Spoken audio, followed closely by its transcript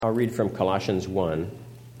I'll read from Colossians 1,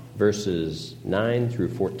 verses 9 through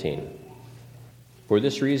 14. For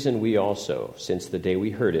this reason we also, since the day we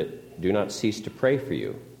heard it, do not cease to pray for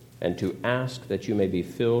you, and to ask that you may be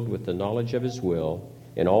filled with the knowledge of His will,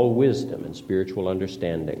 in all wisdom and spiritual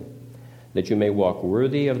understanding, that you may walk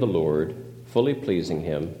worthy of the Lord, fully pleasing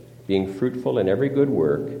Him, being fruitful in every good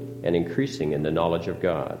work, and increasing in the knowledge of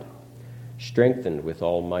God, strengthened with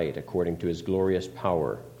all might according to His glorious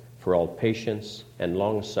power, for all patience and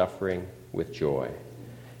long-suffering with joy,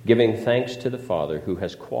 giving thanks to the Father who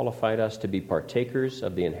has qualified us to be partakers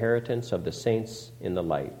of the inheritance of the saints in the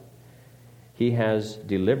light. He has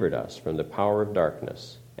delivered us from the power of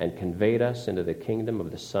darkness and conveyed us into the kingdom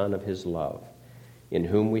of the Son of His love, in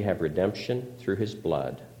whom we have redemption through His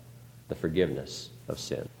blood, the forgiveness of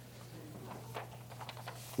sin.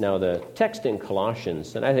 Now, the text in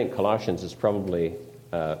Colossians, and I think Colossians is probably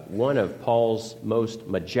one of Paul's most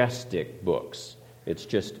majestic books. It's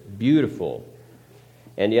just beautiful.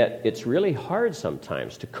 And yet, it's really hard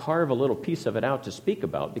sometimes to carve a little piece of it out to speak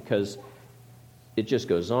about, because it just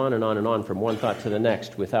goes on and on and on from one thought to the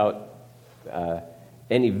next without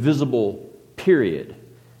any visible period.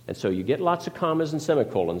 And so you get lots of commas and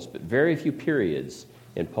semicolons, but very few periods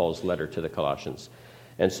in Paul's letter to the Colossians.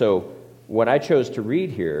 And so what I chose to read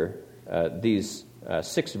here, these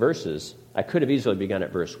 6 verses, I could have easily begun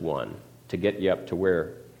at verse 1 to get you up to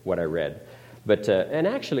what I read. But and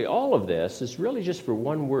actually all of this is really just for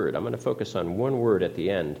one word. I'm going to focus on one word at the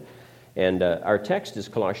end. And our text is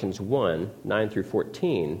Colossians 1, 9 through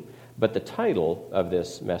 14, but the title of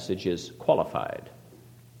this message is Qualified.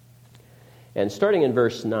 And starting in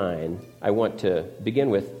verse 9, I want to begin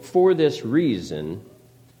with, for this reason,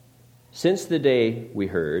 since the day we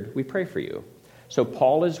heard, we pray for you. So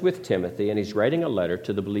Paul is with Timothy, and he's writing a letter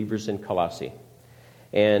to the believers in Colossae.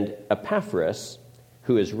 And Epaphras,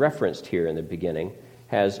 who is referenced here in the beginning,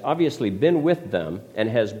 has obviously been with them and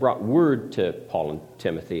has brought word to Paul and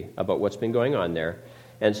Timothy about what's been going on there.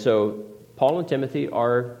 And so Paul and Timothy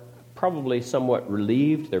are probably somewhat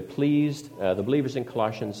relieved. They're pleased. The believers in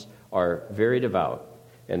Colossians are very devout,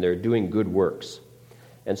 and they're doing good works.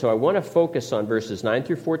 And so I want to focus on verses 9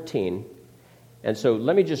 through 14. And so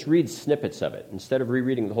let me just read snippets of it instead of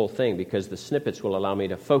rereading the whole thing, because the snippets will allow me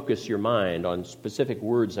to focus your mind on specific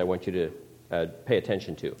words I want you to pay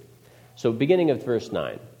attention to. So beginning of verse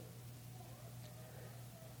 9.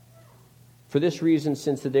 For this reason,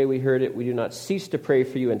 since the day we heard it, we do not cease to pray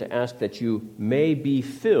for you and to ask that you may be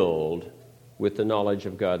filled with the knowledge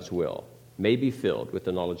of God's will. May be filled with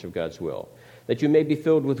the knowledge of God's will. That you may be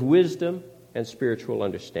filled with wisdom and spiritual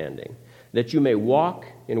understanding. That you may walk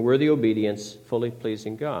in worthy obedience, fully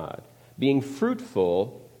pleasing God, being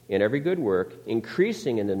fruitful in every good work,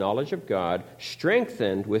 increasing in the knowledge of God,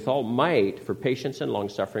 strengthened with all might for patience and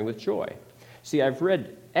long-suffering with joy. See, I've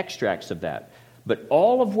read extracts of that, but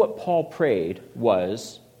all of what Paul prayed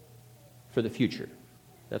was for the future.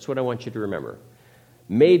 That's what I want you to remember.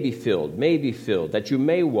 May be filled, that you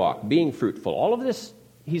may walk, being fruitful. All of this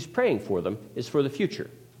he's praying for them is for the future.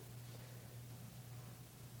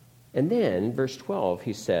 And then, verse 12,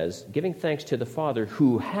 he says, giving thanks to the Father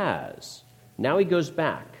who has. Now he goes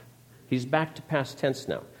back. He's back to past tense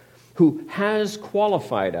now. Who has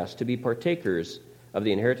qualified us to be partakers of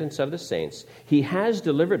the inheritance of the saints. He has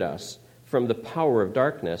delivered us from the power of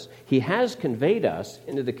darkness. He has conveyed us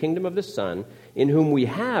into the kingdom of the Son, in whom we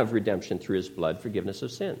have redemption through His blood, forgiveness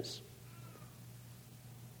of sins.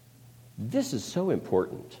 This is so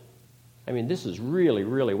important. I mean, this is really,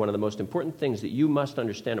 really one of the most important things that you must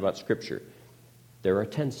understand about Scripture. There are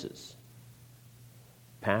tenses,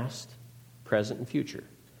 past, present, and future,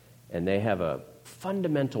 and they have a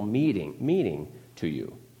fundamental meaning to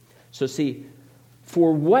you. So see,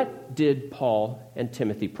 for what did Paul and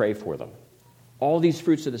Timothy pray for them? All these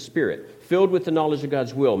fruits of the Spirit, filled with the knowledge of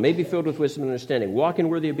God's will, may be filled with wisdom and understanding, walk in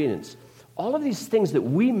worthy obedience. All of these things that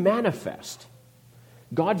we manifest,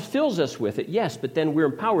 God fills us with it, yes, but then we're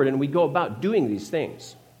empowered and we go about doing these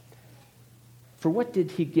things. For what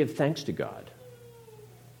did he give thanks to God?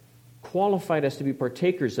 Qualified us to be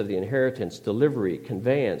partakers of the inheritance, delivery,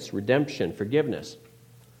 conveyance, redemption, forgiveness.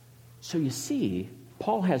 So you see,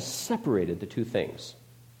 Paul has separated the two things.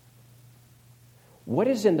 What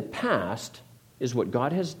is in the past is what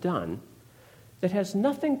God has done that has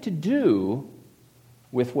nothing to do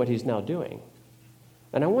with what he's now doing.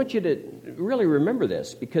 And I want you to really remember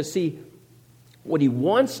this, because, see, what he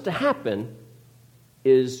wants to happen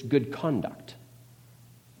is good conduct.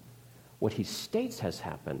 What he states has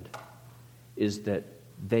happened is that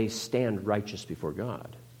they stand righteous before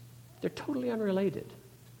God. They're totally unrelated.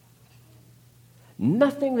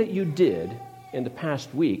 Nothing that you did in the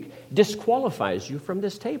past week disqualifies you from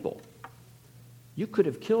this table. You could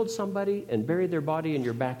have killed somebody and buried their body in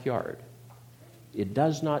your backyard. It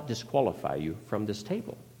does not disqualify you from this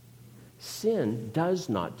table. Sin does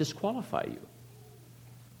not disqualify you.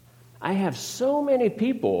 I have so many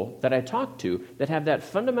people that I talk to that have that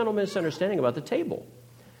fundamental misunderstanding about the table.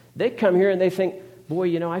 They come here and they think,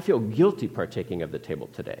 boy, I feel guilty partaking of the table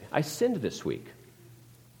today. I sinned this week.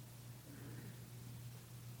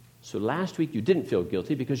 So last week you didn't feel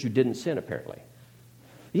guilty because you didn't sin, apparently.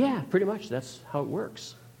 Yeah, pretty much that's how it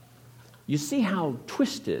works. You see how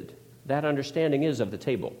twisted that understanding is of the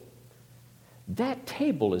table. That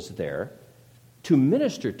table is there to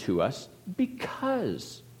minister to us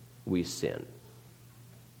because we sin.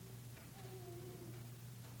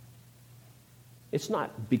 It's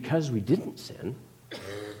not because we didn't sin.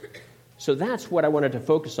 So that's what I wanted to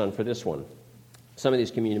focus on for this one. Some of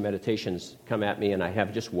these communion meditations come at me, and I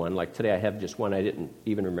have just one. Like today, I have just one. I didn't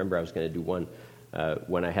even remember I was going to do one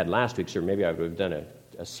when I had last week's, or maybe I would have done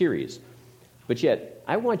a series. But yet,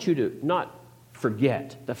 I want you to not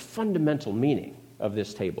forget the fundamental meaning of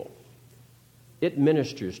this table. It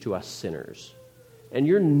ministers to us sinners. And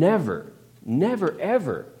you're never,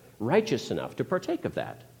 ever righteous enough to partake of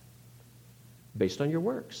that based on your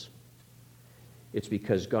works. It's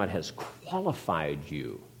because God has qualified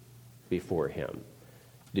you before Him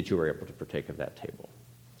that you are able to partake of that table.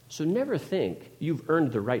 So never think you've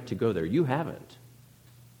earned the right to go there. You haven't.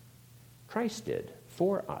 Christ did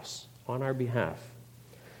for us on our behalf.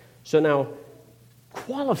 So now,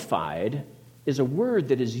 qualified is a word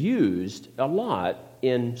that is used a lot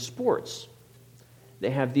in sports. They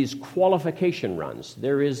have these qualification runs.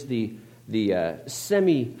 There is the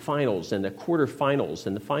semi-finals and the quarterfinals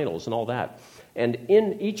and the finals and all that. And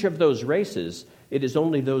in each of those races, it is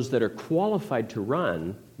only those that are qualified to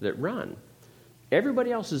run that run.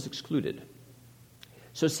 Everybody else is excluded.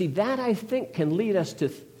 So see, that I think can lead us to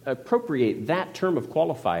appropriate that term of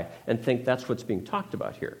qualify and think that's what's being talked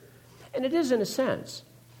about here. And it is in a sense,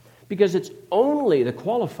 because it's only the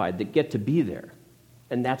qualified that get to be there.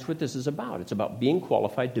 And that's what this is about. It's about being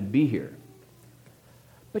qualified to be here.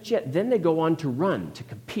 But yet, then they go on to run, to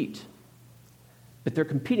compete. But they're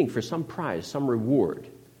competing for some prize, some reward.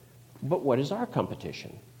 But what is our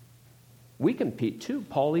competition? We compete too.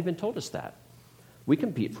 Paul even told us that. We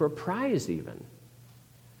compete for a prize even.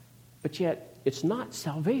 But yet, it's not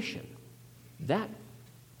salvation. That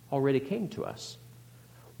already came to us.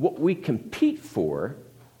 What we compete for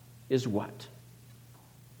is what?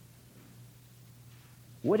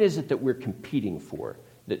 What is it that we're competing for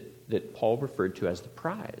that Paul referred to as the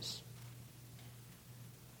prize?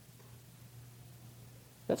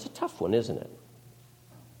 That's a tough one, isn't it?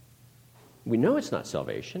 We know it's not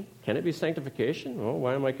salvation. Can it be sanctification? Well,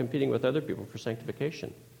 why am I competing with other people for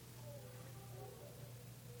sanctification?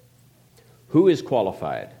 Who is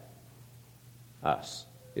qualified? Us.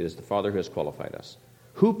 It is the Father who has qualified us.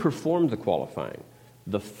 Who performed the qualifying?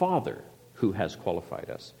 The Father who has qualified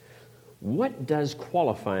us. What does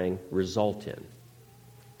qualifying result in?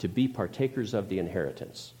 To be partakers of the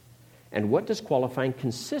inheritance. And what does qualifying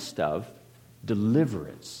consist of?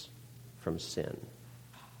 Deliverance from sin.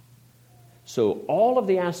 So all of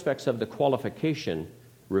the aspects of the qualification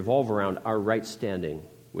revolve around our right standing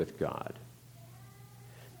with God.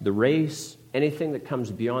 The race, anything that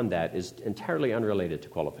comes beyond that is entirely unrelated to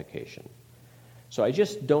qualification. So I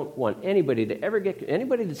just don't want anybody to ever get,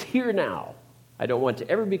 anybody that's here now, I don't want to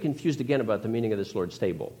ever be confused again about the meaning of this Lord's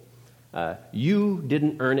table. You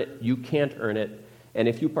didn't earn it, you can't earn it, and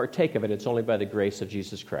if you partake of it, it's only by the grace of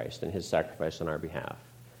Jesus Christ and His sacrifice on our behalf.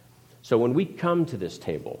 So when we come to this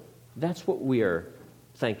table, that's what we are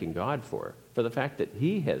thanking God for the fact that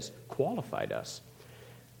He has qualified us.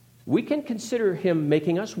 We can consider Him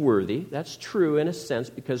making us worthy. That's true in a sense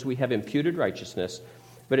because we have imputed righteousness,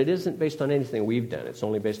 but it isn't based on anything we've done. It's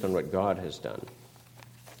only based on what God has done.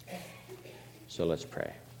 So let's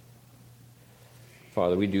pray.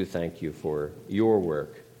 Father, we do thank You for Your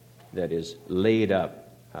work that is laid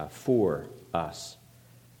up for us,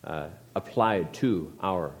 applied to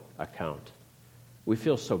our account. We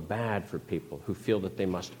feel so bad for people who feel that they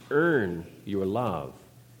must earn Your love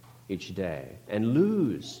each day and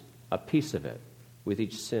lose a piece of it with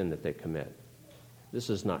each sin that they commit. This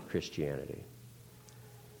is not Christianity.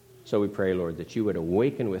 So we pray, Lord, that You would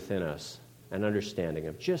awaken within us an understanding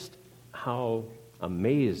of just how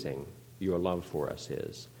amazing Your love for us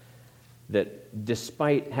is. That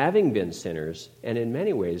despite having been sinners, and in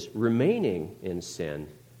many ways remaining in sin,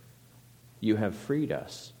 You have freed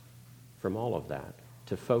us from all of that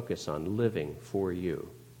to focus on living for You.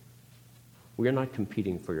 We are not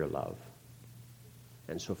competing for Your love.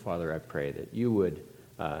 And so, Father, I pray that you would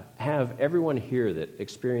have everyone here that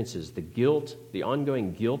experiences the guilt, the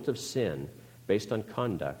ongoing guilt of sin based on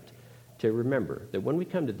conduct, to remember that when we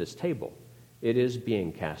come to this table, it is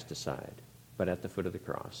being cast aside, but at the foot of the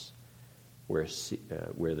cross, where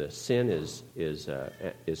the sin is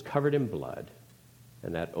covered in blood,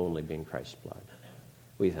 and that only being Christ's blood.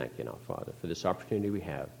 We thank you now, Father, for this opportunity we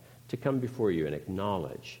have to come before you and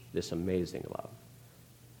acknowledge this amazing love.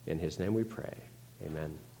 In his name we pray.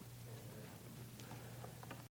 Amen.